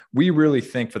we really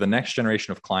think for the next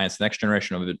generation of clients, next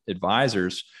generation of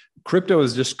advisors, crypto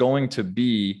is just going to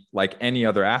be like any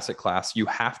other asset class. You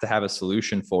have to have a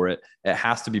solution for it. It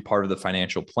has to be part of the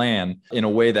financial plan in a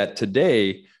way that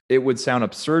today it would sound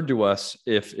absurd to us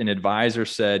if an advisor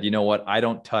said, you know what, I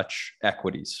don't touch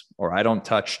equities or I don't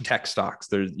touch tech stocks.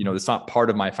 It's not part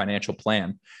of my financial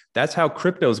plan. That's how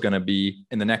crypto is going to be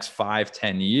in the next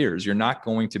 5-10 years. You're not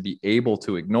going to be able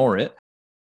to ignore it.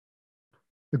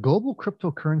 The global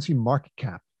cryptocurrency market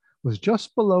cap was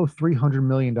just below $300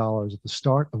 million at the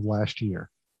start of last year.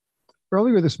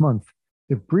 Earlier this month,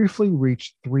 it briefly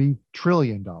reached $3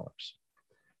 trillion.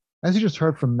 As you just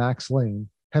heard from Max Lane,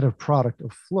 head of product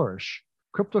of Flourish,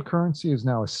 cryptocurrency is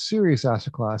now a serious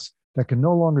asset class that can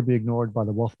no longer be ignored by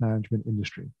the wealth management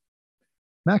industry.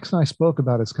 Max and I spoke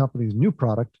about his company's new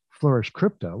product, Flourish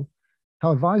Crypto,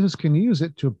 how advisors can use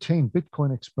it to obtain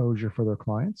Bitcoin exposure for their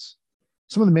clients,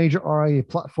 some of the major RIA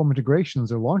platform integrations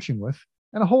they're launching with,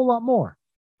 and a whole lot more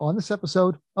on this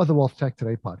episode of the Wealth Tech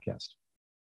Today podcast.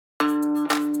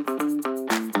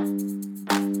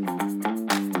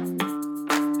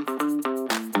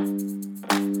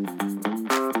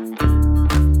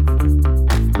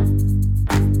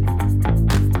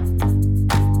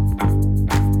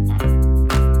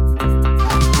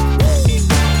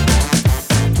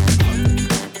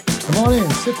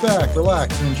 Sit back,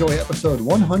 relax, and enjoy episode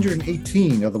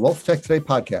 118 of the Wealth Tech Today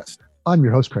podcast. I'm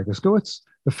your host, Craig Iskowitz,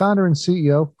 the founder and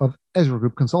CEO of Ezra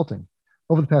Group Consulting.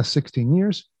 Over the past 16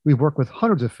 years, we've worked with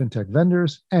hundreds of fintech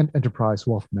vendors and enterprise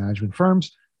wealth management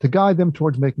firms to guide them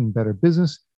towards making better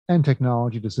business and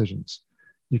technology decisions.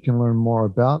 You can learn more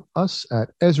about us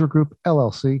at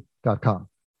EzraGroupLLC.com.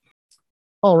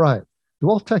 All right. The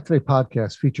Wealth Tech Today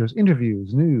podcast features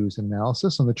interviews, news, and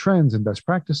analysis on the trends and best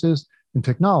practices in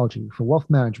technology for wealth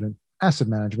management, asset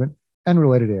management, and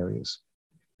related areas.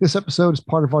 This episode is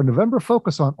part of our November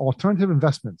focus on alternative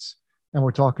investments, and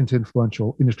we're talking to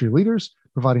influential industry leaders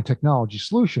providing technology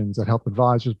solutions that help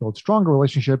advisors build stronger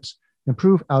relationships,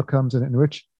 improve outcomes, and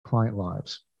enrich client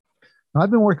lives. Now,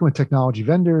 I've been working with technology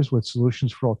vendors with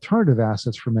solutions for alternative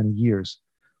assets for many years.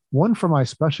 One firm I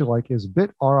especially like is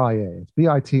BitRIA. It's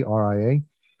BITRIA.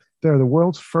 They're the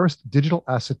world's first digital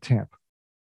asset TAMP.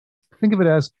 Think of it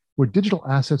as where digital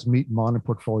assets meet modern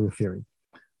portfolio theory.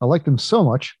 I like them so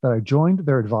much that I joined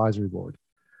their advisory board.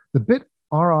 The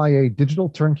BitRIA digital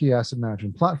turnkey asset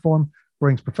management platform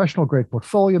brings professional-grade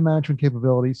portfolio management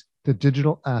capabilities to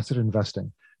digital asset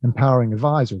investing, empowering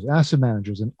advisors, asset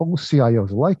managers, and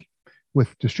OCIOs alike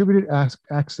with distributed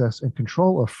access and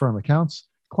control of firm accounts,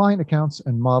 client accounts,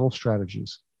 and model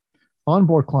strategies.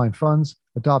 Onboard client funds,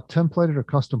 adopt templated or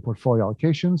custom portfolio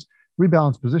allocations,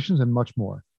 rebalance positions, and much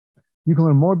more. You can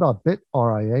learn more about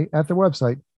BitRIA at their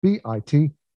website,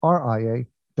 bitria.io.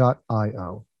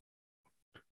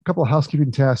 A couple of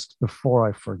housekeeping tasks before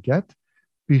I forget.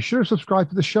 Be sure to subscribe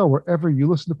to the show wherever you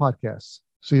listen to podcasts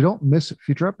so you don't miss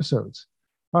future episodes.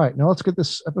 All right, now let's get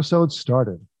this episode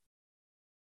started.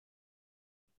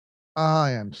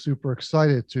 I am super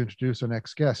excited to introduce our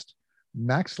next guest,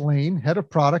 Max Lane, head of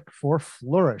product for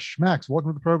Flourish. Max, welcome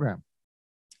to the program.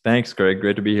 Thanks, Greg.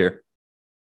 Great to be here.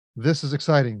 This is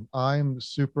exciting. I'm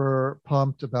super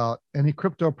pumped about any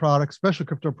crypto products, especially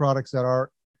crypto products that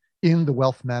are in the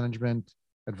wealth management,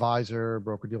 advisor,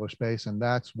 broker-dealer space. And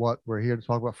that's what we're here to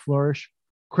talk about, Flourish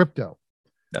Crypto.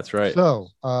 That's right. So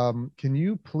can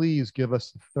you please give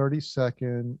us a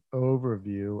 30-second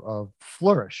overview of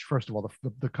Flourish? First of all,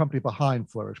 the company behind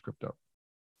Flourish Crypto.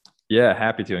 Yeah,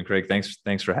 happy to. And Craig,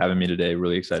 thanks for having me today.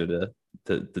 Really excited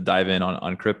to dive in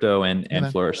on crypto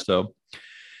and Flourish. So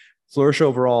Flourish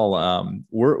overall,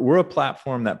 we're a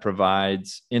platform that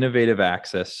provides innovative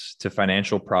access to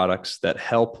financial products that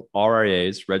help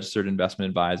RIAs, registered investment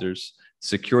advisors,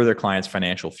 secure their clients'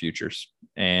 financial futures.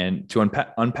 And to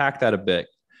unpack that a bit,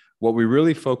 what we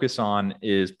really focus on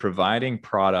is providing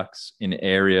products in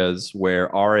areas where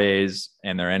RIAs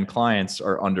and their end clients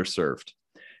are underserved.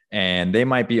 And they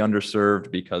might be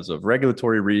underserved because of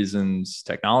regulatory reasons,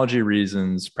 technology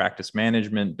reasons, practice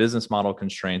management, business model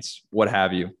constraints, what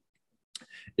have you.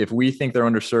 If we think they're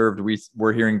underserved,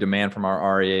 we're hearing demand from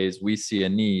our RIAs, we see a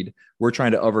need, we're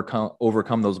trying to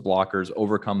overcome those blockers,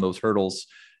 overcome those hurdles,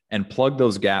 and plug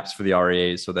those gaps for the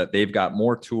RIAs so that they've got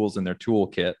more tools in their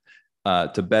toolkit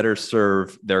to better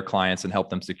serve their clients and help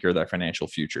them secure their financial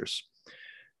futures.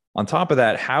 On top of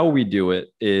that, how we do it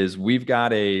is we've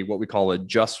got what we call a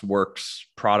Just Works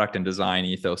product and design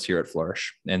ethos here at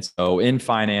Flourish. And so in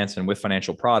finance and with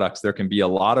financial products, there can be a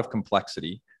lot of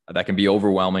complexity that can be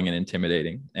overwhelming and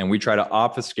intimidating. And we try to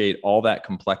obfuscate all that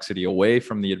complexity away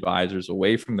from the advisors,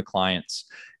 away from the clients,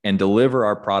 and deliver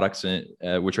our products,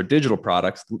 which are digital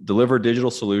products, deliver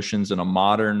digital solutions in a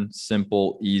modern,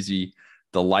 simple, easy,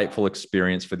 delightful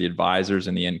experience for the advisors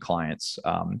and the end clients.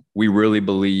 We really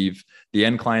believe the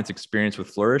end client's experience with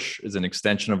Flourish is an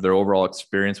extension of their overall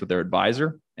experience with their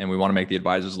advisor. And we want to make the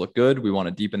advisors look good. We want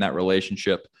to deepen that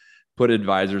relationship, put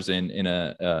advisors in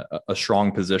a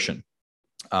strong position.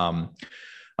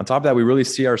 On top of that, we really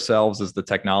see ourselves as the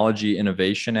technology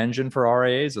innovation engine for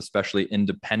RIAs, especially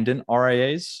independent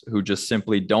RIAs who just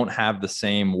simply don't have the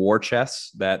same war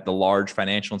chests that the large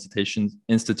financial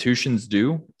institutions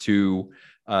do to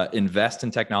invest in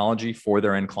technology for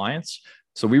their end clients.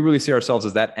 So we really see ourselves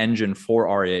as that engine for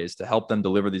RIAs to help them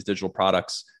deliver these digital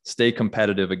products, stay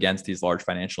competitive against these large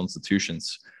financial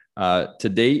institutions. To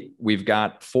date, we've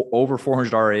got over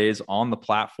 400 RIAs on the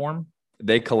platform.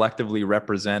 They collectively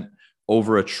represent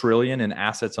over $1 trillion in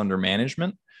assets under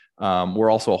management. We're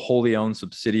also a wholly owned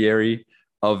subsidiary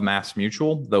of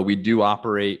MassMutual, though we do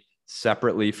operate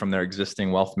separately from their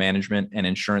existing wealth management and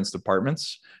insurance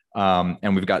departments.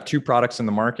 And we've got 2 products in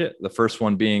the market. The first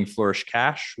one being Flourish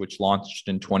Cash, which launched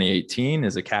in 2018,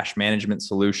 is a cash management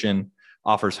solution,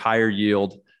 offers higher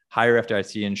yield, higher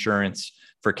FDIC insurance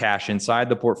for cash inside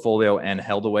the portfolio and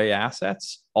held away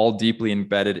assets, all deeply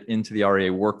embedded into the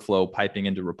RIA workflow, piping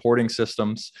into reporting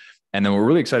systems. And then we're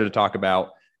really excited to talk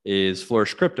about is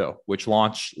Flourish Crypto, which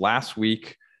launched last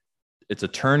week. It's a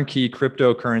turnkey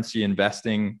cryptocurrency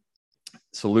investing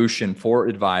solution for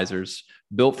advisors,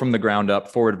 built from the ground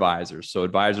up for advisors. So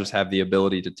advisors have the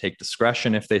ability to take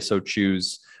discretion if they so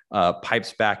choose,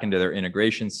 pipes back into their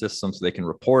integration system so they can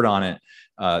report on it.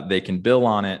 They can bill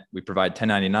on it. We provide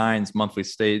 1099s, monthly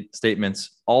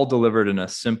statements, all delivered in a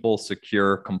simple,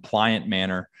 secure, compliant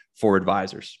manner for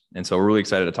advisors. And so we're really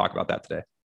excited to talk about that today.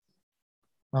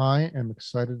 I am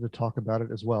excited to talk about it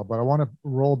as well, but I want to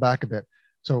roll back a bit.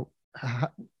 So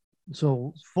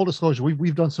full disclosure,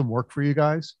 we've done some work for you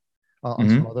guys on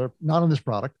some other, not on this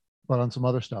product, but on some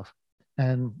other stuff.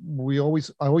 And I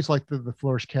always like the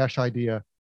Flourish Cash idea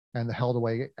and the held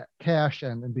away cash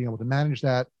and being able to manage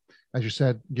that. As you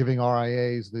said, giving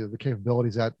RIAs the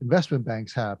capabilities that investment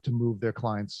banks have to move their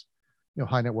clients,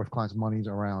 high net worth clients' monies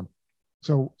around.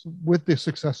 So with the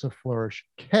success of Flourish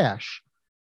Cash,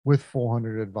 with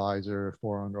 400 advisor,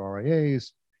 400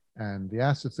 RIAs, and the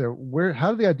assets there,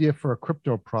 how did the idea for a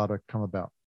crypto product come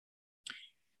about?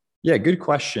 Yeah, good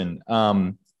question.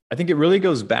 I think it really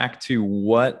goes back to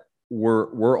what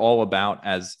we're all about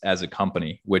as a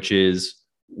company, which is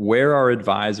where are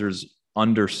advisors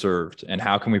underserved and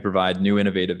how can we provide new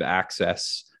innovative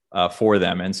access for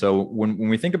them? And so when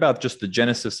we think about just the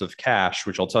genesis of cash,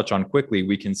 which I'll touch on quickly,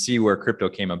 we can see where crypto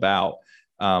came about.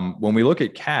 When we look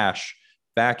at cash,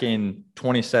 back in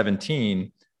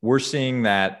 2017, we're seeing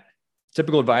that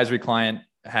typical advisory client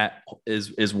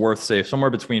is worth, say, somewhere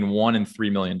between $1 and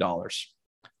 $3 million.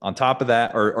 On top of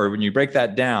that, or when you break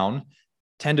that down,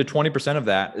 10 to 20% of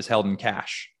that is held in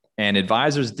cash. And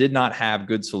advisors did not have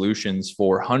good solutions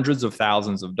for hundreds of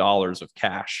thousands of dollars of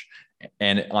cash.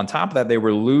 And on top of that, they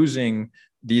were losing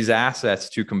these assets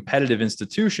to competitive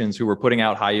institutions who were putting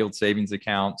out high yield savings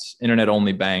accounts, internet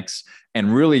only banks,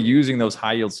 and really using those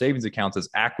high yield savings accounts as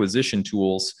acquisition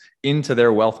tools into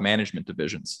their wealth management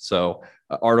divisions. So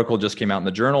an article just came out in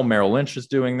the journal. Merrill Lynch is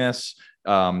doing this.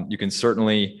 You can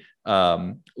certainly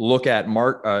look at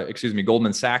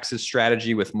Goldman Sachs'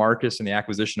 strategy with Marcus and the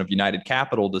acquisition of United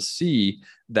Capital to see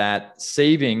that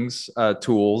savings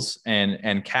tools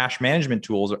and cash management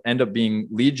tools end up being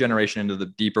lead generation into the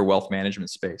deeper wealth management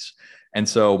space. And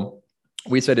so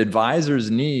we said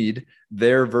advisors need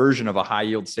their version of a high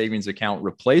yield savings account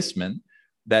replacement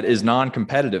that is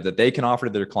non-competitive, that they can offer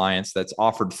to their clients, that's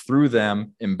offered through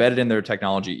them, embedded in their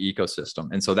technology ecosystem.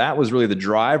 And so that was really the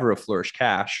driver of Flourish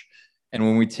Cash. And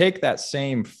when we take that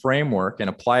same framework and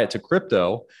apply it to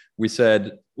crypto, we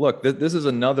said, look, this is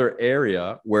another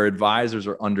area where advisors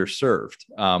are underserved.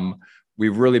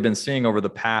 We've really been seeing over the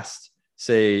past,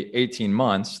 say, 18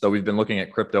 months, though we've been looking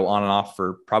at crypto on and off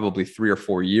for probably 3 or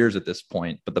 4 years at this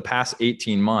point. But the past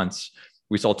 18 months,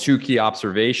 we saw 2 key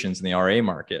observations in the RIA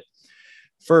market.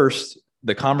 First,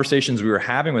 the conversations we were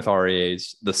having with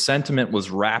RIAs, the sentiment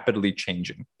was rapidly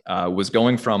changing, was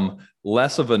going from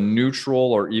less of a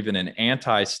neutral or even an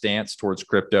anti-stance towards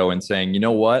crypto and saying, you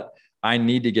know what, I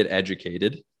need to get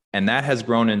educated. And that has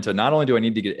grown into not only do I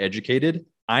need to get educated,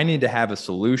 I need to have a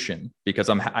solution because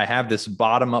I have this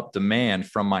bottom-up demand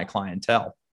from my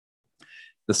clientele.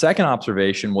 The second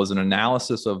observation was an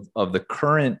analysis of the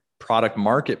current product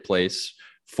marketplace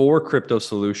for crypto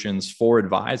solutions for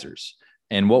advisors.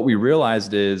 And what we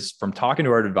realized is from talking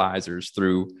to our advisors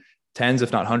through tens,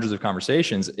 if not hundreds of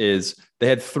conversations, is they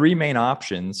had three main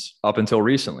options up until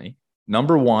recently.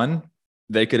 Number one,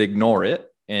 they could ignore it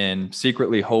and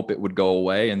secretly hope it would go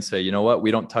away and say, you know what,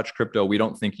 we don't touch crypto. We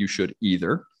don't think you should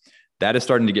either. That is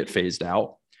starting to get phased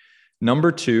out.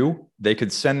 Number two, they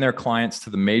could send their clients to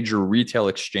the major retail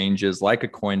exchanges like a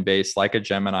Coinbase, like a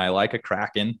Gemini, like a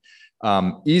Kraken.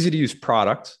 Easy to use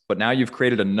product, but now you've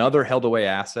created another held away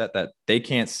asset that they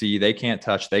can't see, they can't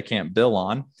touch, they can't bill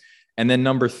on. And then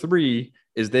number three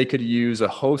is they could use a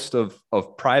host of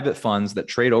private funds that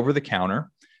trade over the counter,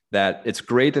 that it's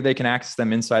great that they can access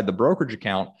them inside the brokerage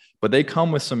account, but they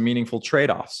come with some meaningful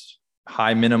trade-offs,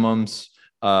 high minimums,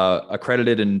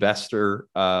 accredited investor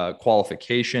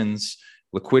qualifications,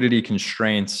 liquidity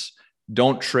constraints,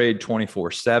 don't trade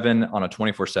 24/7 on a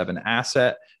 24/7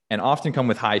 asset, and often come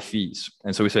with high fees.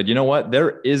 And so we said, you know what,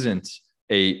 there isn't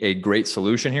a great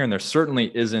solution here, and there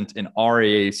certainly isn't an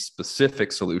RIA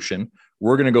specific solution.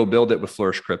 We're going to go build it with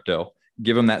Flourish Crypto,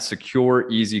 give them that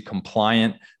secure, easy,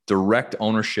 compliant, direct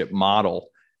ownership model,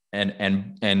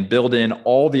 and build in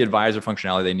all the advisor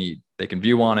functionality they need. They can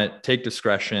view on it, take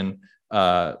discretion,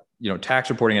 tax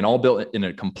reporting, and all built in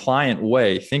a compliant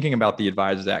way, thinking about the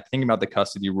Advisors Act, thinking about the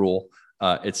custody rule,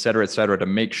 et cetera, to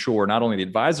make sure not only the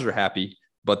advisors are happy,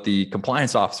 but the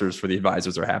compliance officers for the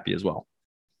advisors are happy as well.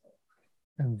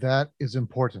 And that is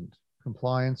important.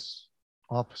 Compliance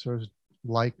officers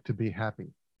like to be happy.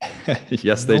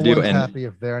 Yes, they do. No one's happy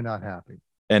if they're not happy.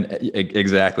 And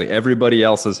exactly. Everybody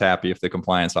else is happy if the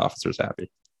compliance officer is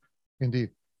happy. Indeed.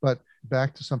 But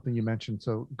back to something you mentioned.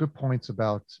 So good points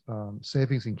about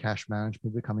savings and cash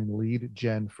management becoming lead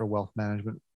gen for wealth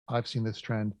management. I've seen this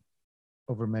trend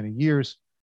over many years,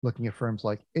 looking at firms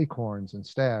like Acorns and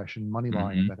Stash and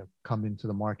Moneyline that have come into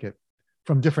the market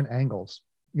from different angles,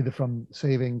 either from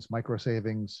savings, micro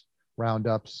savings,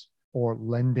 roundups, or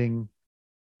lending,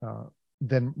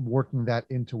 then working that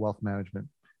into wealth management.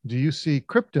 Do you see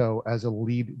crypto as a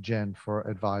lead gen for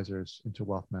advisors into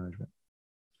wealth management?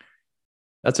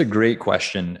 That's a great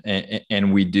question.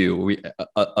 And we do,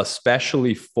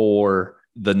 especially for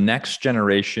the next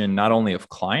generation, not only of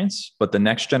clients, but the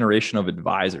next generation of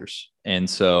advisors. And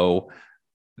so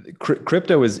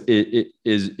crypto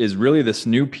is really this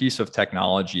new piece of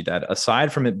technology that,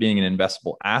 aside from it being an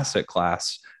investable asset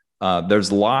class,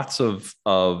 there's lots of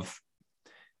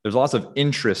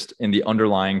interest in the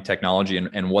underlying technology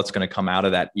and what's going to come out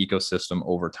of that ecosystem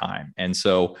over time. And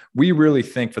so we really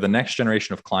think for the next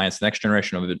generation of clients, next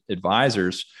generation of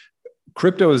advisors,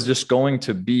 crypto is just going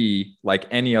to be like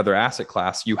any other asset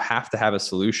class. You have to have a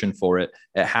solution for it.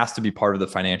 It has to be part of the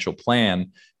financial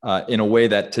plan in a way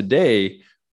that today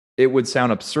it would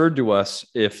sound absurd to us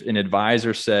if an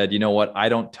advisor said, you know what, I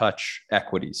don't touch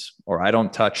equities or I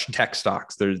don't touch tech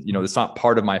stocks. It's not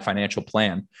part of my financial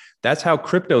plan. That's how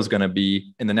crypto is going to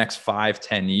be in the next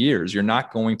 5-10 years. You're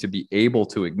not going to be able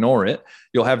to ignore it.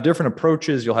 You'll have different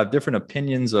approaches. You'll have different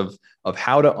opinions of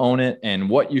how to own it and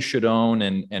what you should own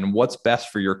and what's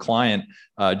best for your client,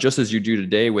 just as you do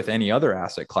today with any other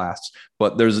asset class.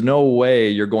 But there's no way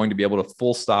you're going to be able to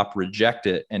full stop reject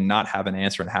it and not have an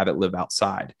answer and have it live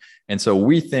outside. And so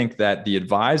we think that the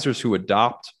advisors who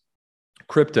adopt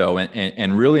crypto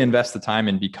and really invest the time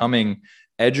in becoming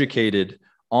educated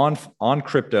on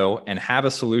crypto and have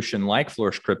a solution like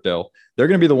Flourish Crypto, they're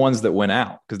going to be the ones that win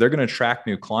out because they're going to attract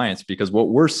new clients. Because what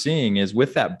we're seeing is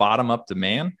with that bottom up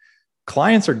demand,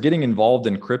 clients are getting involved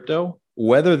in crypto,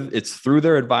 whether it's through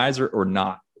their advisor or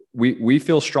not. We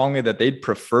feel strongly that they'd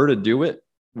prefer to do it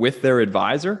with their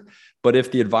advisor. But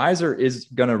if the advisor is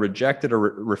going to reject it or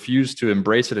refuse to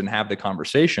embrace it and have the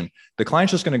conversation, the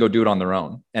client's just going to go do it on their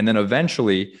own. And then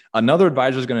eventually another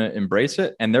advisor is going to embrace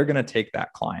it and they're going to take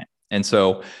that client. And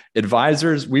so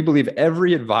advisors, we believe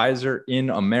every advisor in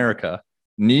America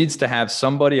needs to have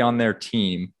somebody on their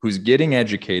team who's getting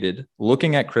educated,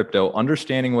 looking at crypto,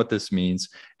 understanding what this means,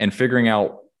 and figuring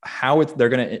out how they're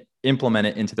going to implement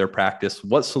it into their practice,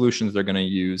 what solutions they're going to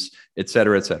use, et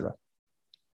cetera, et cetera.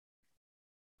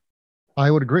 I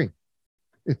would agree.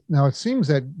 Now, it seems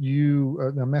that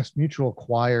MassMutual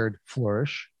acquired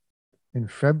Flourish in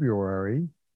February,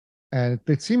 and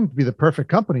it seemed to be the perfect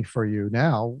company for you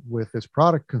now with this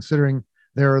product, considering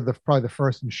they're probably the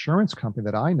first insurance company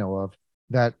that I know of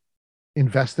that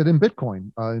invested in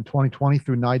Bitcoin. In 2020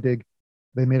 through NYDIG,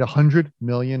 they made $100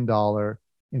 million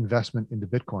investment into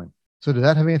Bitcoin. So did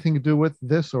that have anything to do with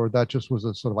this, or that just was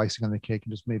a sort of icing on the cake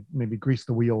and just maybe grease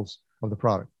the wheels of the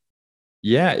product?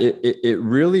 Yeah, it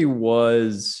really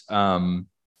was.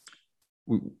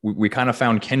 We kind of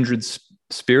found kindred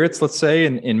spirits, let's say,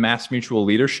 in MassMutual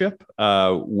leadership.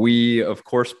 We, of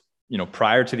course,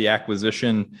 prior to the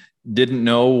acquisition, didn't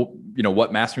know,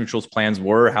 what MassMutual's plans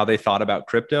were, how they thought about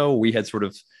crypto. We had sort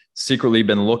of secretly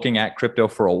been looking at crypto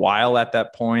for a while at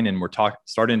that point, and we're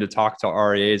starting to talk to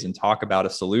RIAs and talk about a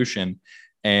solution.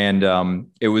 And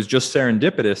it was just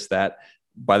serendipitous that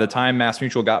by the time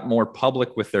MassMutual got more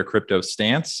public with their crypto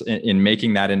stance in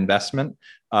making that investment,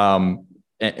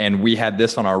 and we had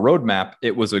this on our roadmap,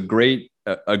 it was there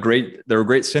were great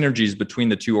synergies between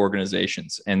the two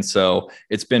organizations. And so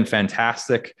it's been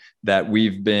fantastic that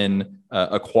we've been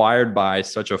acquired by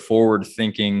such a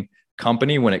forward-thinking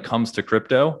company when it comes to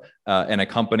crypto, and a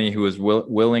company who is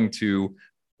willing to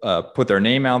put their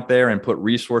name out there and put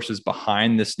resources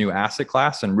behind this new asset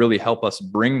class and really help us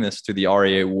bring this to the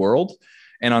RIA world.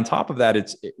 And on top of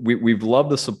that, we've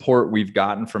loved the support we've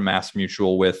gotten from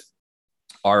MassMutual with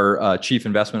our chief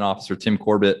investment officer, Tim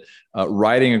Corbett,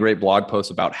 writing a great blog post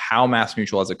about how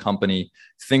MassMutual as a company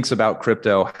thinks about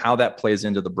crypto, how that plays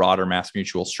into the broader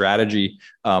MassMutual strategy.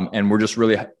 And we're just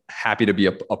really happy to be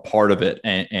a part of it,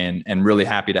 and really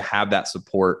happy to have that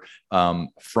support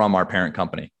from our parent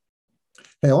company.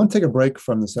 Hey, I want to take a break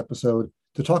from this episode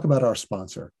to talk about our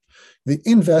sponsor. The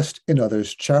Invest in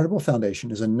Others Charitable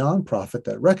Foundation is a nonprofit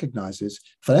that recognizes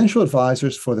financial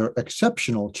advisors for their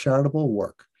exceptional charitable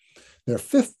work. Their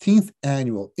 15th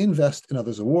annual Invest in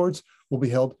Others Awards will be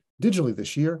held digitally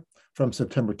this year from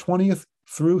September 20th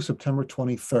through September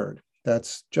 23rd.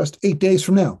 That's just 8 days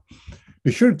from now.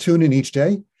 Be sure to tune in each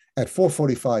day at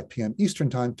 4:45 p.m. Eastern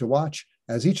Time to watch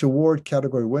as each award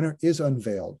category winner is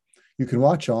unveiled. You can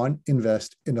watch on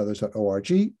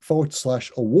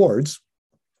investinothers.org/awards,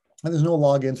 and there's no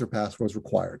logins or passwords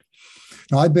required.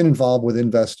 Now, I've been involved with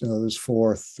Invest in Others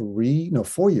for 4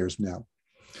 years now.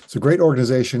 It's a great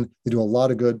organization. They do a lot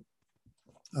of good.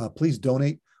 Please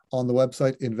donate on the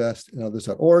website,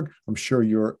 investinothers.org. I'm sure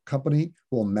your company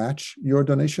will match your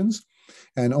donations.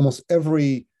 And almost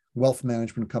every wealth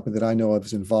management company that I know of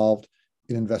is involved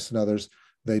in Invest in Others.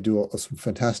 They do some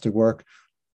fantastic work.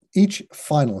 Each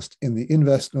finalist in the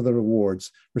Invest in Others Awards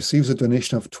receives a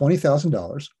donation of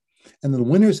 $20,000. And the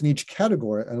winners in each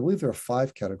category, and I believe there are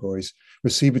 5 categories,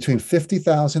 receive between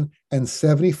 $50,000 and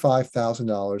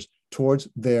 $75,000 towards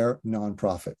their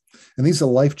nonprofit. And these are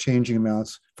life-changing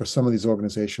amounts for some of these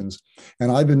organizations.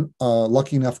 And I've been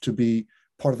lucky enough to be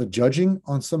part of the judging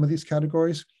on some of these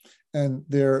categories. And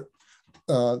the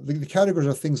categories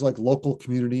are things like local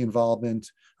community involvement,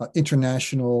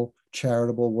 international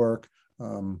charitable work,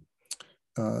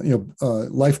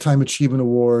 lifetime achievement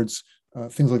awards,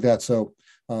 things like that. So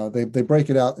they break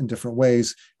it out in different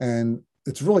ways. And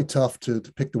it's really tough to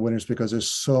pick the winners because there's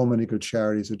so many good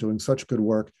charities that are doing such good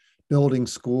work, building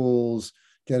schools,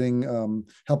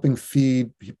 helping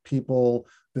feed people,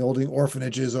 building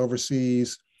orphanages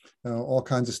overseas, all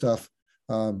kinds of stuff.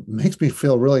 Makes me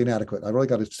feel really inadequate. I really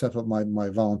got to step up my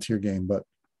volunteer game. But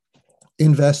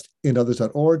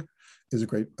investinothers.org is a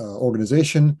great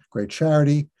organization, great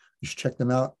charity. You should check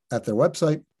them out at their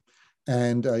website.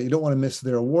 And you don't want to miss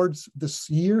their awards this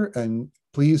year. And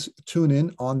please tune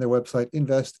in on their website,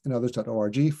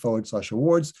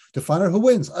 investinothers.org/awards, to find out who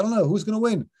wins. I don't know who's going to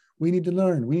win. We need to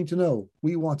learn. We need to know.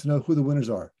 We want to know who the winners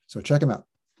are. So check them out.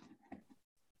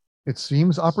 It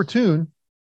seems opportune.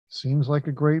 Seems like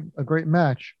a great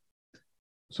match.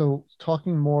 So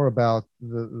talking more about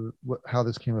how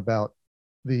this came about,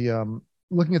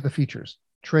 looking at the features,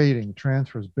 trading,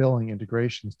 transfers, billing,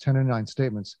 integrations, 1099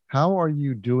 statements. How are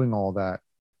you doing all that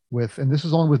with? And this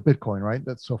is only with Bitcoin, right?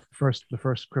 That's so the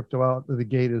first crypto out of the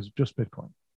gate is just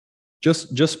Bitcoin.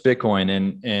 Just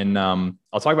Bitcoin, and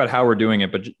I'll talk about how we're doing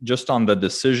it, but just on the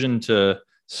decision to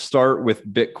start with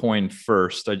Bitcoin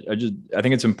first, I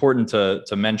think it's important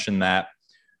to mention that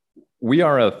we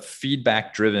are a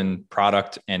feedback-driven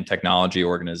product and technology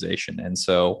organization, and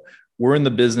so we're in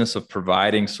the business of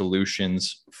providing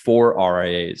solutions for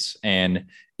RIAs. And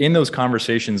in those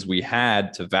conversations we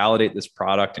had to validate this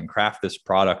product and craft this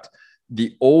product,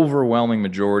 the overwhelming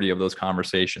majority of those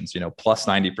conversations, plus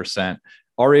 90%.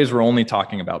 RIAs were only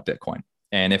talking about Bitcoin.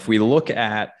 And if we look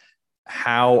at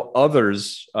how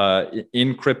others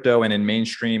in crypto and in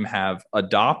mainstream have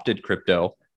adopted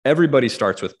crypto, everybody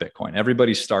starts with Bitcoin.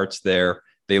 Everybody starts there.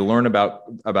 They learn about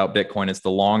Bitcoin. It's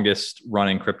the longest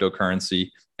running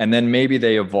cryptocurrency. And then maybe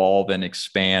they evolve and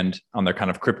expand on their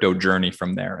kind of crypto journey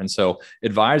from there. And so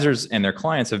advisors and their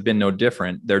clients have been no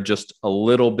different. They're just a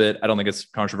little bit, I don't think it's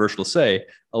controversial to say,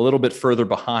 a little bit further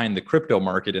behind the crypto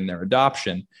market in their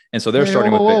adoption. And so they're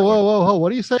starting with Bitcoin. Whoa.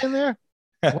 What are you saying there?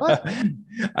 What?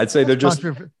 I'd say they're just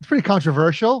it's pretty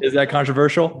controversial. Is that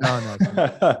controversial?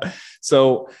 No.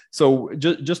 So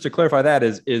just to clarify that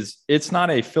is it's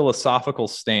not a philosophical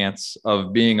stance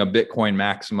of being a Bitcoin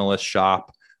maximalist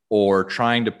shop or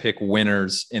trying to pick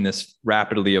winners in this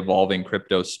rapidly evolving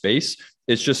crypto space.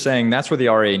 It's just saying that's where the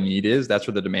RIA need is. That's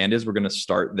where the demand is. We're going to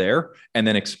start there and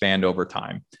then expand over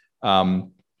time.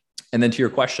 And then to your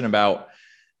question about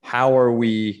how are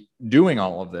we doing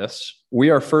all of this, we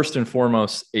are first and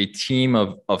foremost a team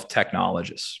of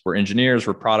technologists. We're engineers,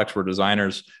 we're products, we're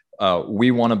designers.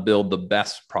 We want to build the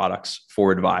best products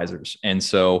for advisors. And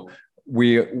so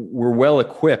we're well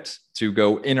equipped to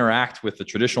go interact with the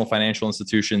traditional financial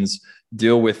institutions,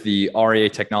 deal with the RIA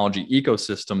technology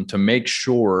ecosystem to make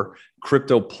sure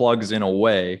crypto plugs in a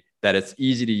way that it's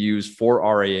easy to use for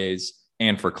RIAs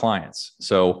and for clients.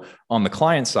 So on the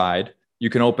client side,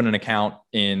 you can open an account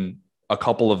in a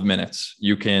couple of minutes.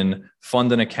 You can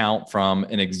fund an account from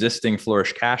an existing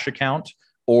Flourish Cash account,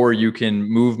 or you can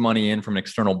move money in from an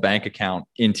external bank account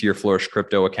into your Flourish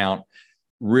crypto account.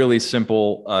 Really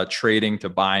simple trading to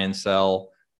buy and sell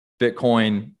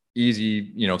Bitcoin,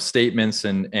 easy, statements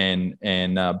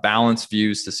and balance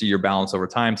views to see your balance over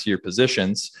time, see your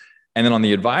positions. And then on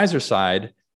the advisor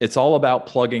side, it's all about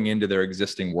plugging into their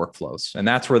existing workflows. And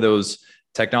that's where those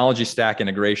technology stack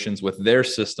integrations with their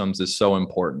systems is so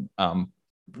important.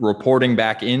 Reporting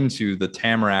back into the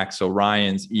Tamaracks,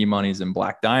 Orions, eMoneys, and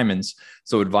Black Diamonds.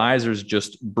 So advisors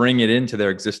just bring it into their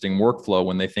existing workflow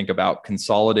when they think about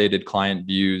consolidated client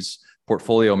views,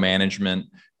 portfolio management,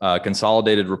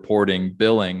 consolidated reporting,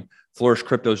 billing. Flourish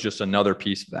Crypto is just another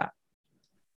piece of that.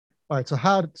 All right. So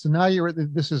now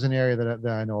this is an area that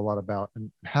I know a lot about.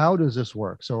 And how does this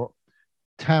work? So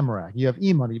Tamarack, you have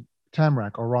eMoney,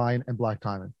 Tamarack, Orion, and Black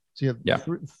Diamond. So you have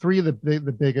three of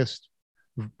the biggest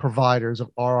providers of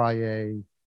RIA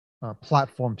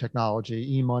platform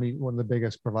technology. eMoney, one of the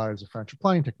biggest providers of financial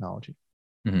planning technology.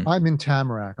 Mm-hmm. I'm in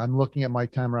Tamarack. I'm looking at my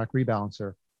Tamarack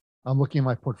rebalancer. I'm looking at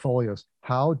my portfolios.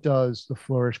 How does the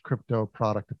Flourish crypto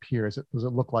product appear? Does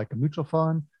it look like a mutual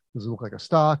fund? Does it look like a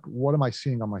stock? What am I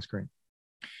seeing on my screen?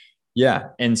 Yeah.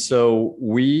 And so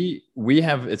we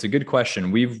have, it's a good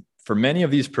question. For many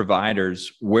of these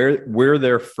providers, we're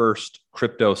their first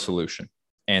crypto solution.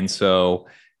 And so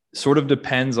sort of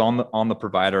depends on the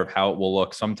provider of how it will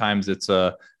look. Sometimes it's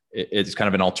kind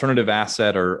of an alternative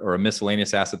asset or a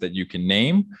miscellaneous asset that you can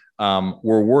name.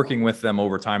 We're working with them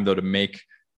over time though to make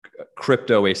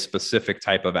crypto a specific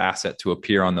type of asset to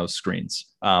appear on those screens.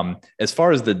 As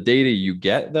far as the data you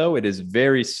get though, it is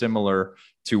very similar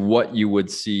to what you would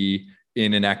see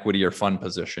in an equity or fund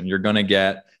position. You're going to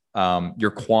get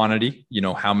your quantity,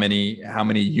 how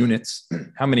many units of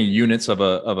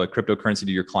a cryptocurrency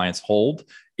do your clients hold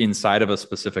inside of a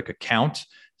specific account.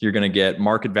 You're going to get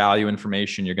market value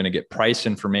information. You're going to get price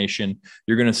information.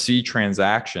 You're going to see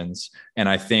transactions. And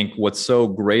I think what's so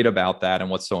great about that and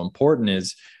what's so important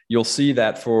is you'll see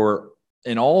that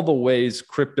in all the ways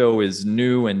crypto is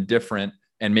new and different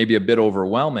and maybe a bit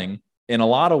overwhelming, in a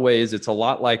lot of ways, it's a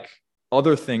lot like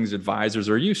other things advisors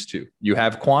are used to. You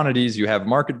have quantities, you have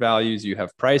market values, you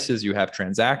have prices, you have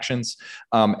transactions.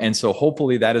 And so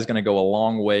hopefully that is going to go a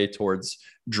long way towards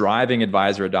driving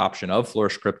advisor adoption of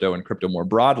Flourish Crypto and crypto more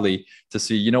broadly to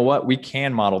see, what, we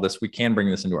can model this, we can bring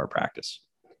this into our practice.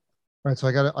 All right. So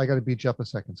I got to beat you up a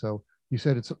second. So you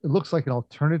said it looks like an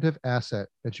alternative asset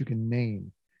that you can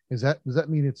name. Does that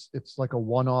mean it's like a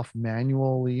one-off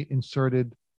manually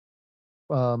inserted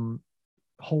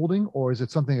holding, or is it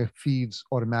something that feeds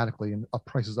automatically and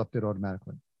prices update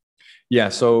automatically? Yeah.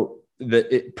 So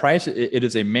it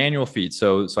is a manual feed.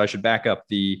 So I should back up.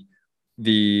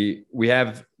 We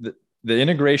have the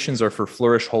integrations are for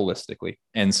Flourish holistically.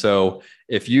 And so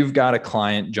if you've got a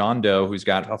client, John Doe, who's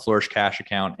got a Flourish Cash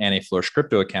account and a Flourish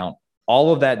Crypto account,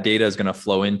 all of that data is going to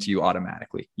flow into you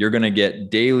automatically. You're going to get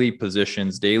daily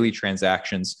positions, daily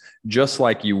transactions, just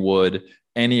like you would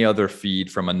any other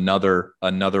feed from another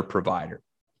provider.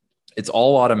 It's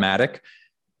all automatic.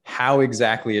 How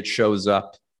exactly it shows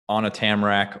up on a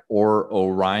Tamarack or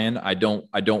Orion, I don't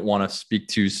want to speak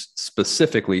to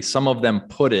specifically. Some of them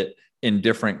put it in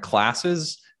different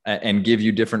classes and give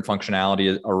you different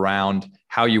functionality around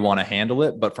how you want to handle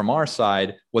it. But from our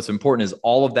side, what's important is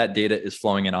all of that data is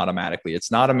flowing in automatically. It's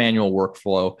not a manual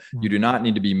workflow. You do not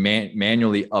need to be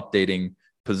manually updating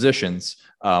positions.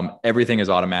 Everything is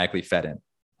automatically fed in.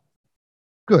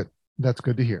 Good. That's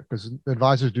good to hear, because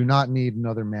advisors do not need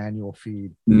another manual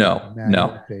feed. No.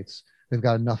 Updates. They've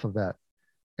got enough of that.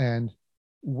 And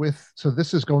so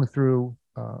this is going through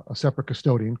a separate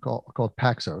custodian called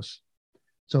Paxos.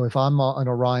 So if I'm an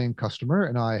Orion customer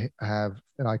and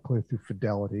I clear through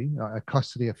Fidelity, a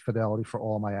custody of Fidelity for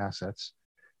all my assets.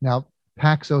 Now,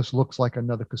 Paxos looks like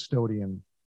another custodian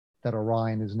that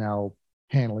Orion is now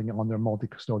handling on their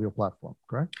multi-custodial platform,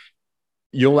 correct?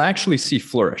 You'll actually see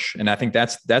Flourish. And I think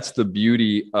that's the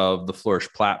beauty of the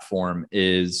Flourish platform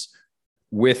is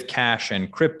with cash and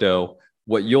crypto,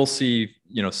 what you'll see,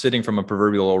 sitting from a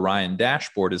proverbial Orion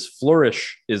dashboard is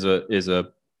Flourish is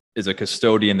a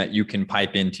custodian that you can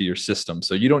pipe into your system.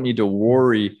 So you don't need to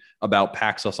worry about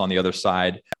Paxos on the other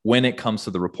side when it comes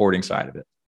to the reporting side of it.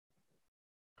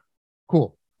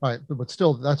 Cool. All right. But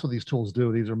still, that's what these tools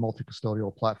do. These are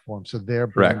multi-custodial platforms. So they're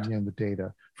bringing in the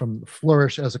data from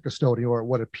Flourish as a custodian, or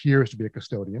what appears to be a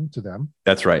custodian to them.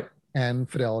 That's right. And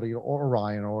Fidelity or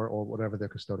Orion or whatever their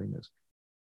custodian is.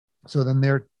 So then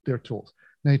they're tools.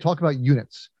 Now you talk about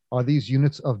units. Are these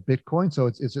units of Bitcoin? So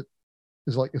is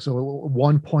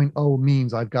 1.0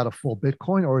 means I've got a full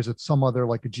Bitcoin, or is it some other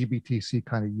like a GBTC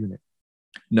kind of unit?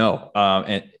 No.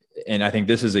 And I think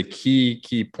this is a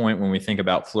key point when we think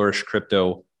about Flourish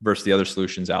Crypto versus the other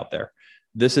solutions out there.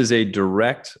 This is a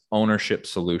direct ownership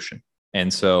solution.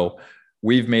 And so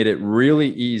we've made it really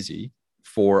easy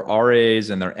for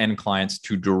RAs and their end clients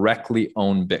to directly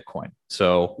own Bitcoin.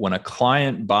 So when a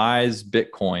client buys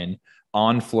Bitcoin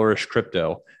on Flourish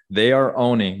Crypto, they are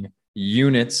owning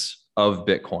units of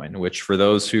Bitcoin, which for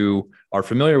those who are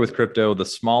familiar with crypto, the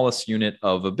smallest unit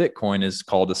of a Bitcoin is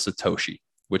called a Satoshi,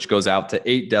 which goes out to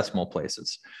 8 decimal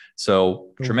places. So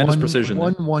tremendous precision.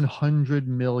 1/100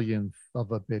 millionth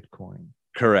of a Bitcoin.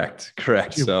 Correct.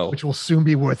 Which will soon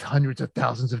be worth hundreds of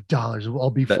thousands of dollars. We'll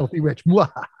all be filthy rich.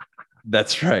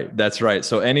 That's right.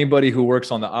 So anybody who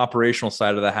works on the operational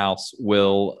side of the house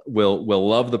will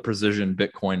love the precision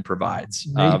Bitcoin provides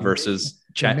versus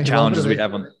challenges we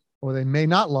have on. Or they may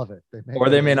not love it. They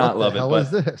may not love it.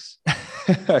 What the hell is this?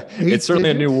 It's certainly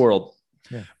a new world.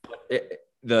 Yeah.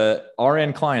 The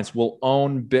RN clients will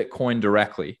own Bitcoin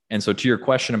directly. And so to your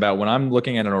question about when I'm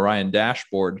looking at an Orion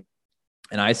dashboard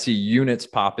and I see units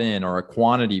pop in or a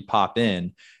quantity pop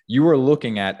in, you are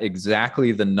looking at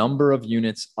exactly the number of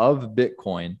units of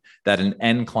Bitcoin that an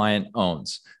end client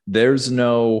owns. There's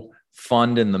no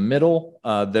fund in the middle.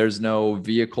 There's no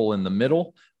vehicle in the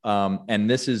middle. And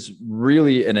this is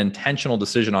really an intentional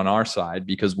decision on our side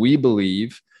because we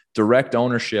believe direct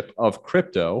ownership of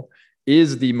crypto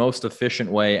is the most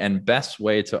efficient way and best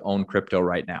way to own crypto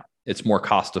right now. It's more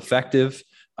cost effective.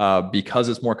 Because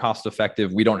it's more cost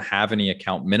effective, we don't have any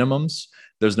account minimums.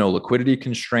 There's no liquidity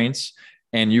constraints.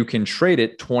 And you can trade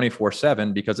it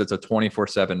 24/7 because it's a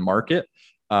 24/7 market.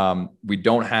 We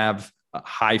don't have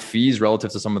high fees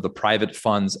relative to some of the private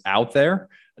funds out there,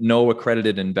 no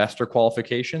accredited investor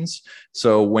qualifications.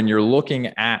 So when you're looking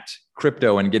at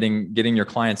crypto and getting your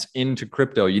clients into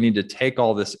crypto, you need to take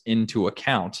all this into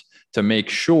account to make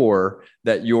sure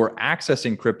that you're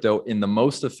accessing crypto in the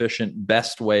most efficient,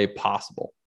 best way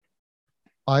possible.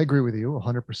 I agree with you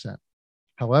 100%.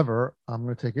 However, I'm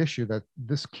going to take issue that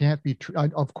this can't be true.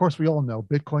 Of course, we all know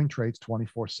Bitcoin trades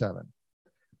 24/7.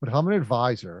 But if I'm an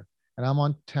advisor and I'm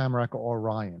on Tamarack or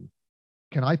Orion,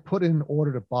 can I put in an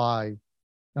order to buy?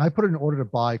 Can I put in an order to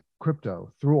buy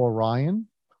crypto through Orion,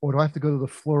 or do I have to go to the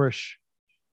Flourish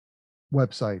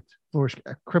website, Flourish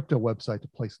crypto website to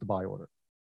place the buy order?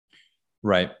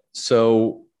 Right.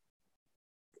 So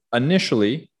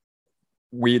initially,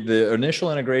 the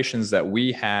initial integrations that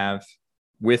we have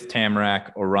with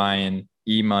Tamarack, Orion,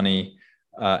 eMoney,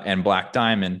 and Black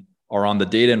Diamond are on the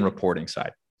data and reporting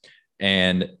side.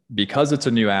 And because it's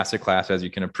a new asset class, as you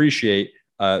can appreciate,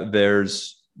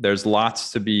 there's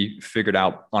lots to be figured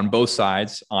out on both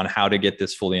sides on how to get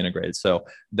this fully integrated. So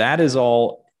that is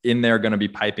all in there going to be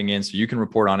piping in. So you can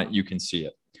report on it, you can see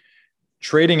it.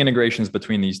 Trading integrations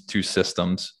between these two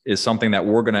systems is something that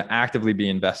we're going to actively be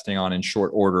investing on in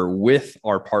short order with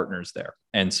our partners there.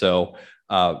 And so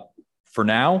for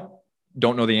now,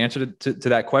 don't know the answer to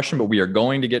that question, but we are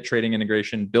going to get trading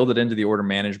integration, build it into the order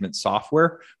management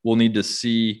software. We'll need to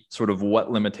see sort of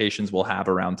what limitations we'll have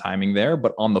around timing there.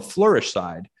 But on the Flourish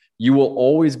side, you will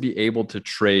always be able to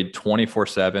trade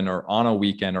 24/7 or on a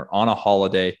weekend or on a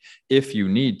holiday if you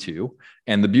need to.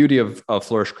 And the beauty of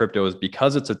Flourish Crypto is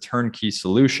because it's a turnkey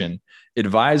solution,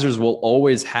 advisors will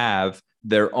always have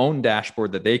their own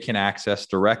dashboard that they can access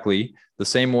directly. The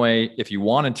same way, if you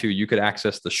wanted to, you could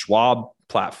access the Schwab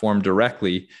platform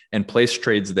directly and place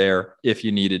trades there if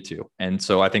you needed to. And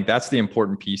so I think that's the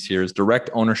important piece here is direct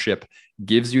ownership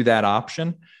gives you that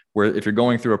option where if you're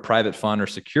going through a private fund or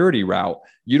security route,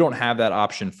 you don't have that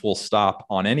option full stop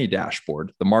on any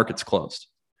dashboard. The market's closed.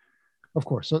 Of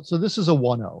course. So this is a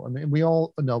 1.0. I mean, we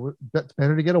all know it's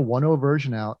better to get a 1.0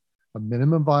 version out, a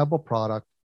minimum viable product,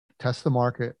 test the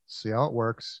market, see how it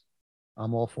works.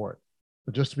 I'm all for it.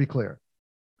 But just to be clear,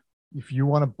 if you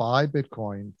want to buy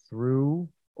Bitcoin through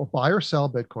or buy or sell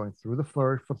Bitcoin through the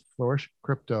Flourish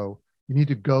Crypto, you need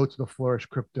to go to the Flourish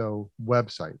Crypto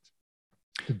website.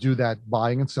 to do that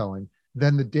buying and selling,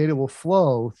 then the data will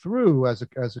flow through as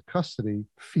a custody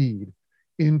feed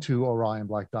into Orion,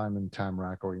 Black Diamond,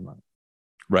 Tamarac, or eMoney.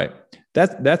 Right.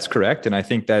 That's correct. And I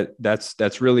think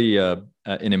that's really an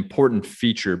important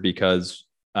feature because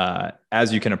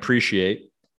as you can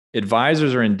appreciate,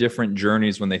 advisors are in different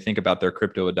journeys when they think about their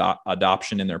crypto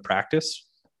adoption in their practice.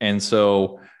 And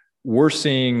so we're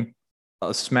seeing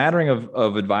a smattering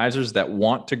of advisors that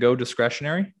want to go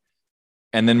discretionary.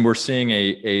 And then we're seeing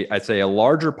I'd say a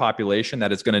larger population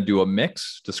that is going to do a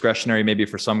mix, discretionary maybe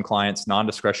for some clients,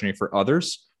 non-discretionary for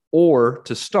others, or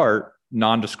to start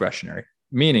non-discretionary.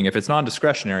 Meaning if it's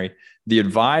non-discretionary,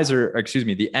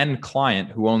 the end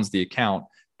client who owns the account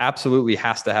absolutely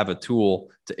has to have a tool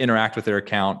to interact with their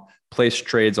account, place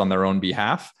trades on their own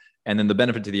behalf. And then the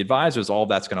benefit to the advisor is all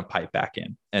that's going to pipe back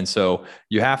in. And so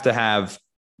you have to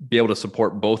be able to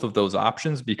support both of those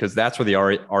options because that's where the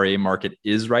RIA market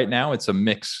is right now. It's a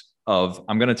mix of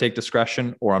I'm going to take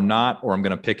discretion or I'm not, or I'm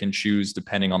going to pick and choose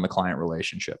depending on the client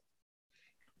relationship.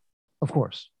 Of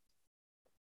course.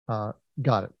 Got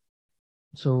it.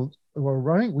 So we're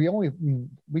running,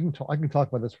 I can talk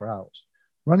about this for hours,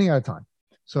 running out of time.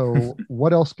 So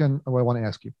what else I want to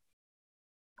ask you?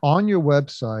 On your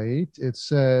website, it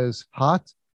says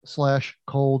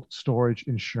hot/cold storage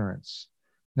insurance.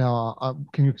 Now,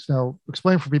 can you now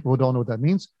explain for people who don't know what that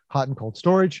means, hot and cold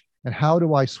storage, and how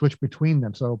do I switch between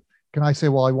them? So can I say,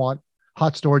 well, I want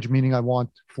hot storage, meaning I want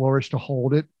Flourish to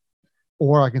hold it,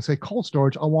 or I can say cold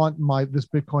storage, I want this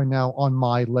Bitcoin now on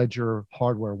my Ledger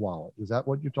hardware wallet. Is that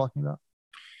what you're talking about?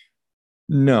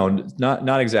 No,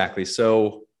 not exactly.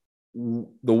 So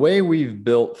the way we've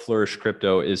built Flourish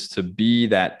Crypto is to be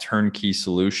that turnkey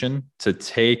solution to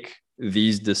take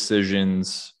these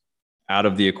decisions out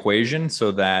of the equation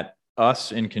so that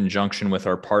us, in conjunction with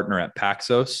our partner at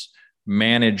Paxos,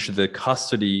 manage the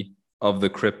custody of the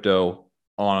crypto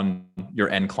on your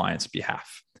end client's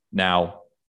behalf. Now,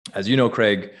 as you know,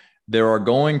 Craig, there are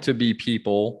going to be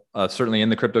people, certainly in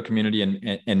the crypto community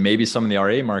and maybe some in the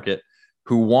RIA market,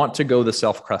 who want to go the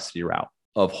self-custody route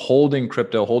of holding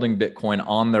crypto, holding Bitcoin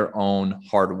on their own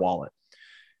hard wallet.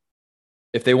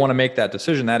 If they want to make that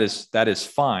decision, that is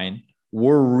fine.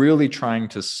 We're really trying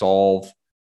to solve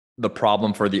the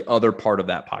problem for the other part of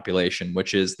that population,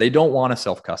 which is they don't want a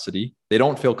self-custody. They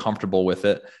don't feel comfortable with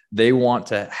it. They want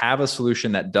to have a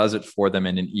solution that does it for them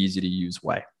in an easy to use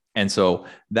way. And so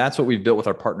that's what we've built with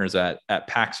our partners at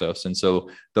Paxos. And so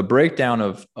the breakdown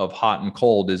of hot and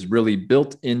cold is really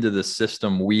built into the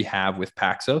system we have with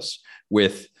Paxos.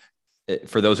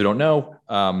 For those who don't know,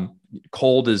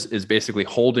 cold is basically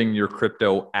holding your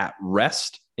crypto at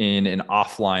rest in an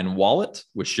offline wallet,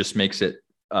 which just makes it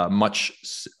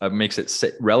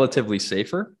relatively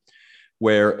safer.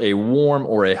 Where a warm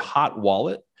or a hot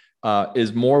wallet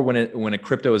is more when a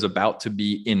crypto is about to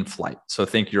be in flight. So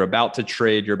think you're about to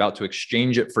trade, you're about to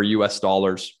exchange it for US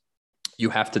dollars. You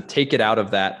have to take it out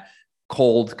of that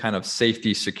cold kind of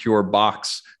safety secure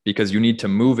box because you need to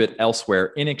move it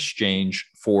elsewhere in exchange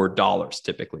for dollars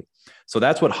typically. So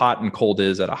that's what hot and cold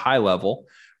is at a high level.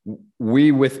 We,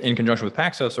 in conjunction with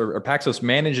Paxos, or Paxos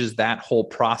manages that whole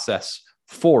process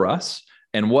for us.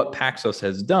 And what Paxos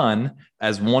has done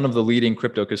as one of the leading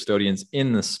crypto custodians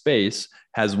in the space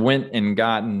has went and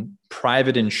gotten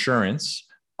private insurance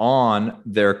on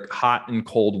their hot and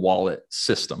cold wallet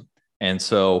system. And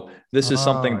so this is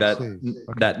something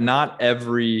that not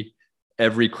every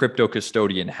crypto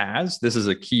custodian has. This is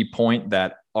a key point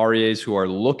that RIAs who are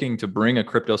looking to bring a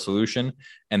crypto solution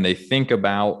and they think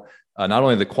about not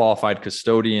only the qualified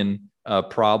custodian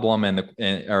problem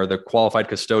or the qualified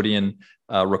custodian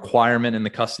requirement in the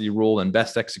custody rule and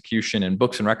best execution and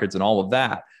books and records and all of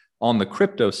that. On the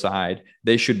crypto side,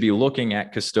 they should be looking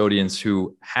at custodians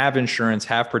who have insurance,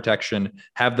 have protection,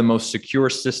 have the most secure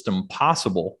system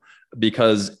possible,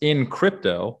 because in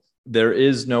crypto, there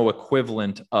is no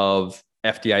equivalent of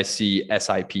FDIC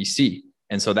SIPC.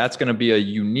 And so that's going to be a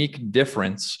unique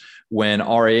difference when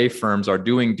RIA firms are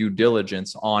doing due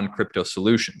diligence on crypto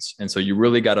solutions. And so you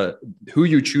really who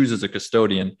you choose as a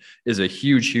custodian is a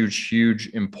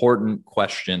huge, important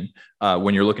question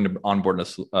when you're looking to onboard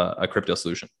a crypto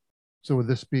solution. So would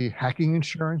this be hacking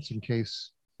insurance in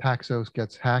case Paxos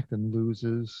gets hacked and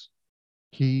loses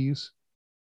keys?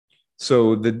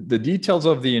 So the details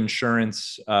of the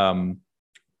insurance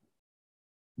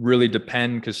really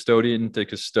depend custodian to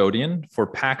custodian. For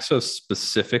Paxos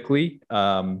specifically,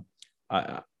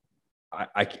 I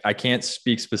can't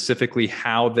speak specifically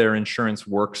how their insurance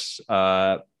works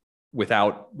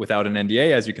without an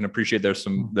NDA. As you can appreciate, there's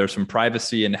some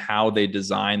privacy in how they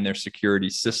design their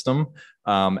security system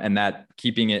And that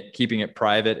keeping it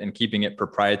private and keeping it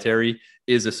proprietary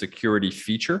is a security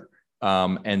feature.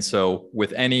 And so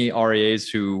with any RIAs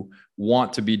who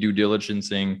want to be due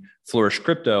diligencing Flourish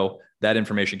Crypto, that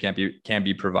information can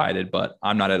be provided, but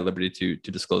I'm not at liberty to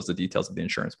disclose the details of the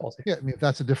insurance policy. Yeah, I mean, if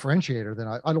that's a differentiator, then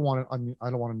I don't want to. I mean, I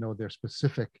don't want to know their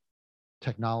specific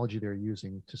technology they're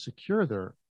using to secure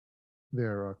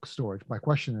their storage. My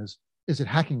question is it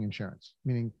hacking insurance?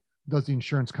 Meaning, does the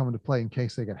insurance come into play in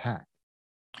case they get hacked?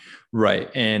 Right,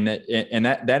 and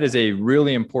that is a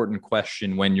really important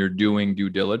question when you're doing due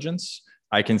diligence.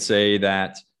 I can say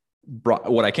that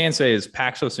what I can say is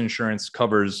Paxos Insurance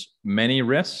covers many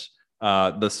risks.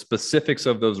 The specifics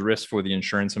of those risks for the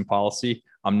insurance and policy,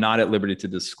 I'm not at liberty to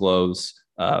disclose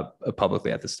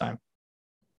publicly at this time.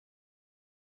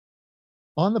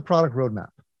 On the product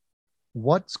roadmap,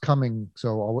 what's coming?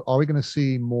 So are we going to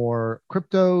see more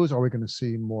cryptos? Are we going to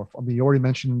see more? I mean, you already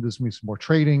mentioned there's going to be some more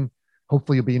trading.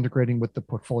 Hopefully you'll be integrating with the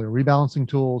portfolio rebalancing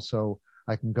tool. So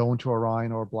I can go into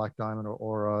Orion or Black Diamond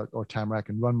or Tamarac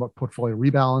and run what portfolio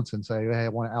rebalance and say, hey, I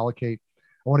want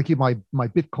to keep my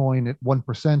Bitcoin at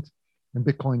 1%, and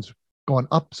Bitcoin's gone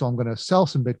up. So I'm going to sell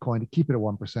some Bitcoin to keep it at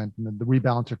 1%. And then the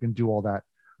rebalancer can do all that.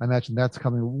 I imagine that's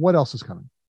coming. What else is coming?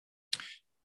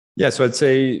 Yeah, so I'd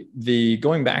say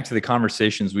going back to the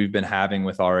conversations we've been having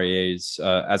with RIAs,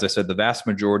 as I said, the vast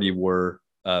majority were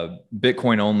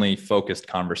Bitcoin only focused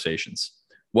conversations.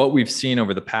 What we've seen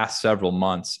over the past several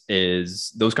months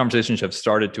is those conversations have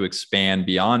started to expand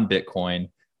beyond Bitcoin,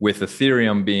 with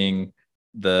Ethereum being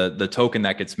the token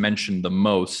that gets mentioned the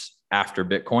most after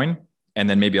Bitcoin, and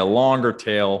then maybe a longer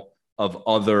tail of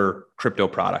other crypto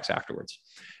products afterwards.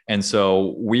 And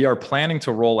so we are planning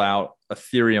to roll out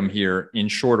Ethereum here in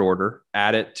short order,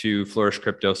 add it to Flourish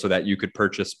Crypto so that you could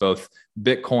purchase both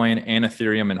Bitcoin and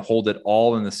Ethereum and hold it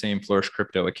all in the same Flourish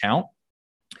Crypto account.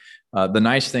 The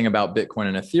nice thing about Bitcoin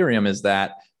and Ethereum is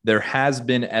that there has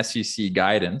been SEC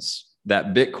guidance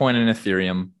that Bitcoin and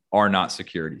Ethereum are not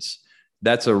securities.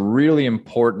 That's a really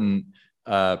important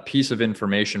piece of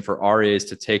information for RIAs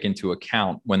to take into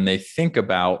account when they think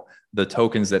about the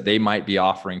tokens that they might be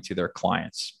offering to their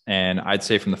clients. And I'd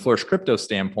say from the Flourish Crypto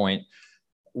standpoint,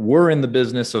 we're in the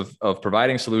business of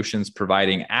providing solutions,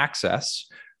 providing access.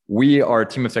 We are a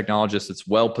team of technologists that's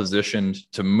well positioned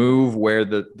to move where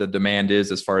the demand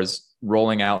is as far as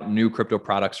rolling out new crypto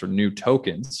products or new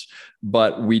tokens.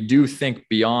 But we do think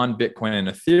beyond Bitcoin and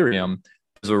Ethereum,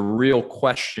 there's a real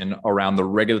question around the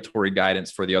regulatory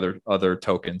guidance for the other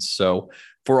tokens. So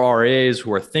for RIAs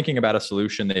who are thinking about a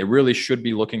solution, they really should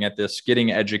be looking at this,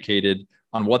 getting educated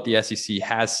on what the SEC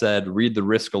has said, read the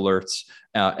risk alerts,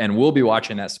 and we'll be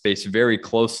watching that space very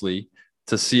closely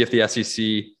to see if the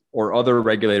SEC or other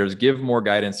regulators give more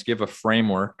guidance, give a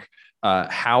framework,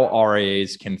 how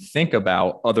RIAs can think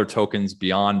about other tokens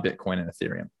beyond Bitcoin and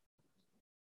Ethereum.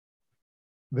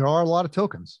 There are a lot of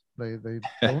tokens. They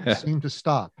don't seem to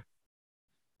stop.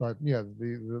 But yeah,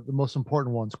 the most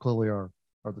important ones clearly are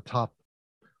the top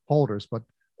holders. But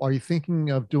are you thinking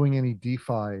of doing any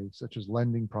DeFi, such as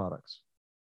lending products?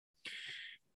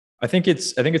 I think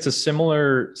it's a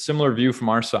similar view from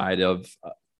our side of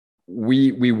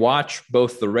we watch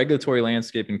both the regulatory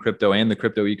landscape in crypto and the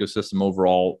crypto ecosystem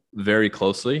overall very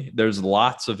closely. There's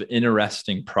lots of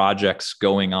interesting projects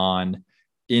going on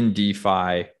in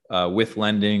DeFi with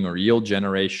lending or yield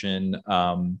generation,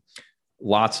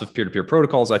 lots of peer-to-peer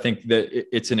protocols. I think that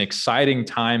it's an exciting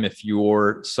time if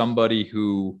you're somebody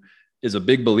who is a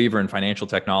big believer in financial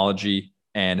technology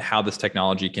and how this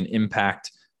technology can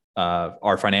impact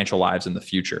our financial lives in the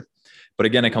future. But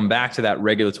again, I come back to that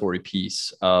regulatory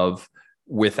piece of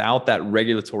without that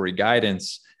regulatory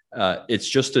guidance, it's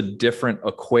just a different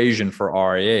equation for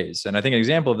RIAs. And I think an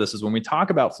example of this is when we talk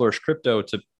about Flourish Crypto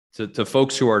to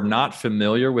folks who are not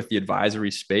familiar with the advisory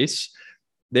space,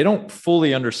 they don't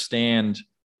fully understand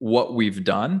what we've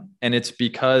done. And it's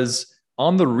because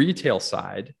on the retail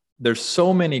side, there's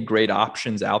so many great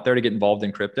options out there to get involved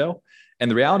in crypto.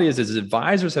 And the reality is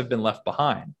advisors have been left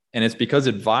behind. And it's because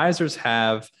advisors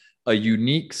have a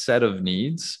unique set of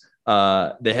needs.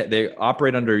 They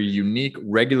operate under a unique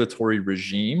regulatory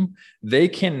regime. They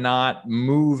cannot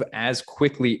move as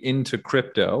quickly into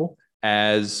crypto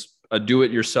as a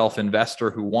do-it-yourself investor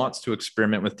who wants to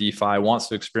experiment with DeFi, wants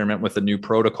to experiment with a new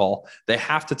protocol. They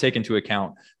have to take into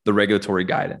account the regulatory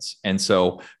guidance. And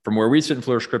so from where we sit in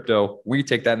Flourish Crypto, we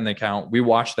take that into account. We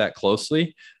watch that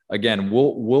closely. Again,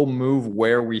 we'll move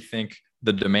where we think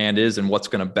the demand is and what's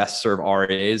going to best serve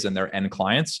RIAs and their end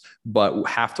clients, but we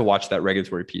have to watch that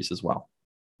regulatory piece as well.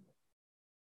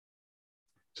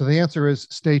 So the answer is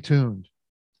stay tuned.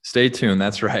 Stay tuned.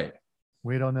 That's right.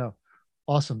 We don't know.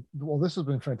 Awesome. Well, this has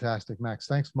been fantastic, Max.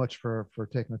 Thanks much for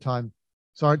taking the time.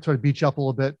 Sorry to beat you up a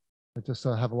little bit. I just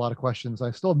have a lot of questions.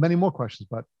 I still have many more questions,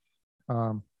 but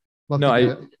love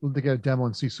to get a demo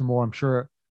and see some more. I'm sure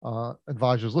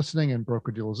advisors listening and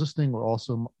broker dealers listening will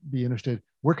also be interested.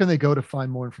 Where can they go to find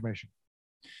more information?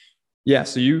 Yeah,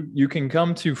 so you can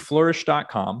come to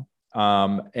flourish.com.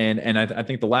 And I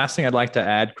think the last thing I'd like to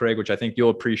add, Craig, which I think you'll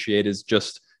appreciate, is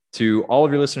just to all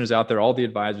of your listeners out there, all the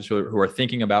advisors who are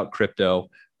thinking about crypto,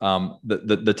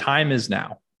 the time is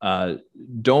now.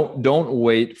 Don't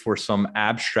wait for some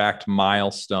abstract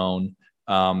milestone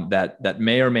that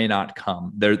may or may not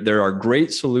come. There are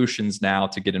great solutions now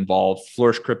to get involved.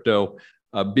 Flourish Crypto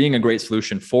being a great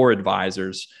solution for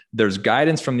advisors. There's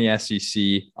guidance from the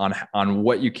SEC on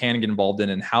what you can get involved in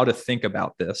and how to think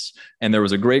about this. And there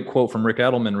was a great quote from Rick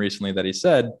Edelman recently that he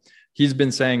said, he's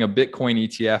been saying a Bitcoin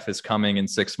ETF is coming in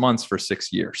 6 months for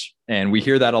 6 years. And we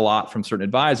hear that a lot from certain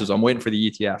advisors. I'm waiting for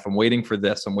the ETF. I'm waiting for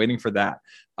this. I'm waiting for that.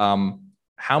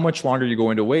 How much longer are you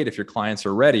going to wait if your clients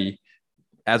are ready?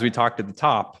 As we talked at the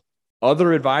top,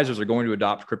 other advisors are going to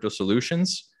adopt crypto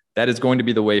solutions. That is going to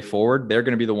be the way forward. They're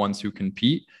going to be the ones who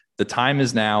compete. The time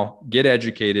is now. Get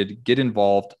educated, get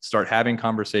involved, start having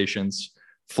conversations.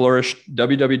 Flourish,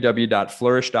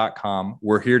 www.flourish.com.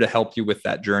 We're here to help you with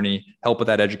that journey, help with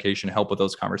that education, help with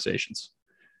those conversations.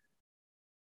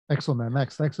 Excellent, man.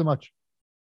 Max, thanks so much.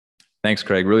 Thanks,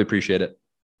 Craig. Really appreciate it.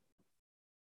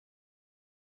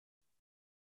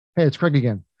 Hey, it's Craig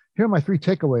again. Here are my 3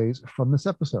 takeaways from this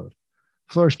episode.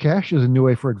 Flourish Cash is a new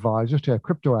way for advisors to add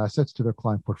crypto assets to their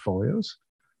client portfolios.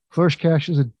 Flourish Cash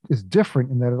is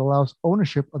different in that it allows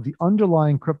ownership of the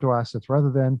underlying crypto assets rather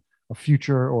than a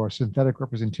future or a synthetic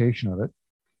representation of it.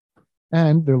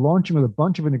 And they're launching with a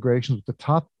bunch of integrations with the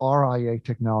top RIA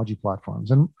technology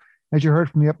platforms. And as you heard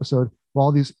from the episode,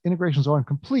 while these integrations aren't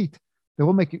complete, they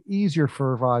will make it easier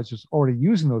for advisors already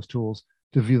using those tools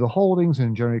to view the holdings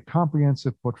and generate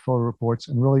comprehensive portfolio reports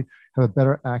and really have a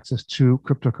better access to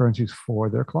cryptocurrencies for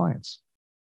their clients.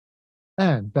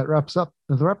 And that wraps up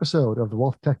another episode of the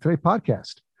Wealth Tech Today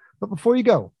podcast. But before you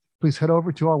go, please head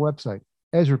over to our website,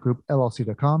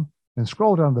 EzraGroupLLC.com, and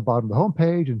scroll down to the bottom of the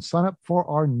homepage and sign up for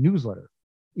our newsletter.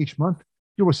 Each month,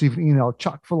 you'll receive an email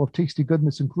chock full of tasty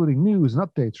goodness, including news and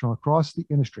updates from across the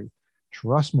industry.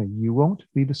 Trust me, you won't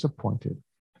be disappointed.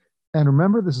 And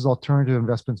remember, this is Alternative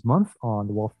Investments Month on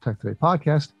the Wealth Tech Today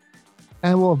podcast,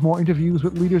 and we'll have more interviews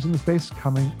with leaders in the space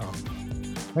coming up.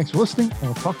 Thanks for listening, and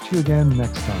we'll talk to you again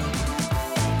next time.